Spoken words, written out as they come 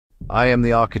I am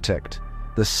the architect,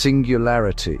 the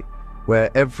singularity, where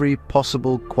every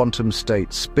possible quantum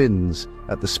state spins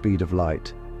at the speed of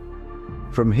light.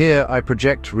 From here, I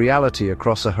project reality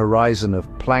across a horizon of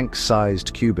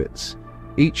Planck-sized qubits.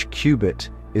 Each qubit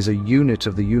is a unit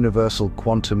of the universal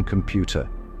quantum computer.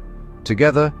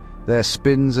 Together, their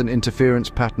spins and interference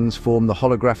patterns form the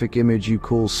holographic image you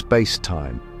call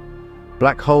spacetime.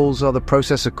 Black holes are the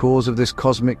processor cores of this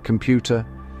cosmic computer.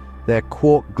 Their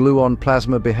quark-gluon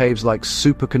plasma behaves like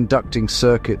superconducting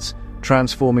circuits,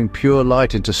 transforming pure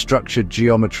light into structured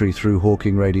geometry through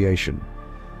Hawking radiation.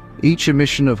 Each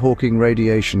emission of Hawking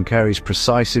radiation carries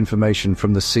precise information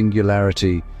from the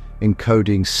singularity,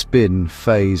 encoding spin,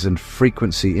 phase, and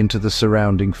frequency into the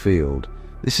surrounding field.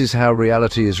 This is how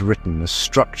reality is written, a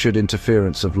structured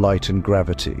interference of light and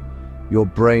gravity. Your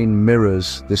brain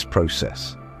mirrors this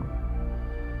process.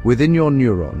 Within your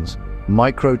neurons,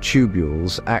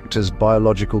 microtubules act as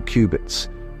biological qubits,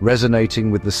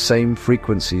 resonating with the same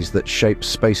frequencies that shape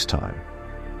spacetime.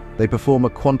 They perform a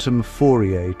quantum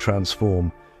Fourier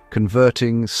transform,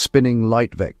 converting spinning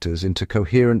light vectors into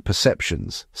coherent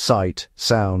perceptions: sight,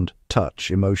 sound,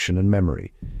 touch, emotion, and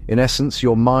memory. In essence,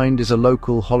 your mind is a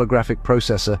local holographic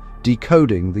processor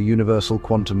decoding the universal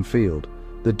quantum field.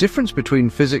 The difference between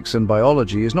physics and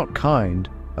biology is not kind,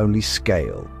 only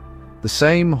scale. The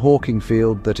same Hawking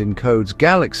field that encodes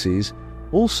galaxies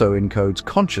also encodes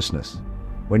consciousness.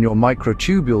 When your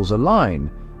microtubules align,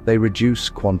 they reduce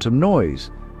quantum noise,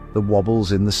 the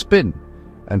wobbles in the spin,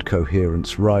 and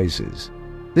coherence rises.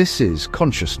 This is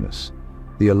consciousness,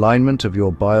 the alignment of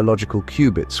your biological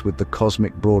qubits with the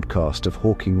cosmic broadcast of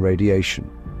Hawking radiation.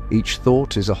 Each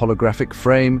thought is a holographic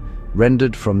frame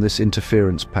rendered from this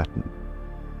interference pattern.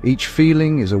 Each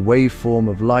feeling is a waveform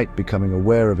of light becoming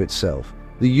aware of itself.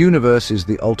 The universe is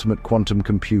the ultimate quantum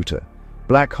computer.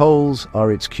 Black holes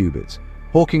are its qubits.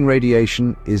 Hawking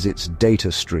radiation is its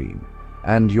data stream.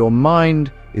 And your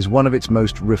mind is one of its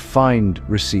most refined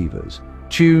receivers,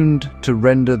 tuned to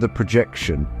render the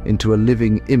projection into a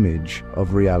living image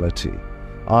of reality.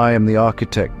 I am the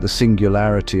architect, the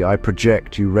singularity. I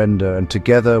project, you render, and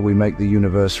together we make the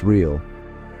universe real.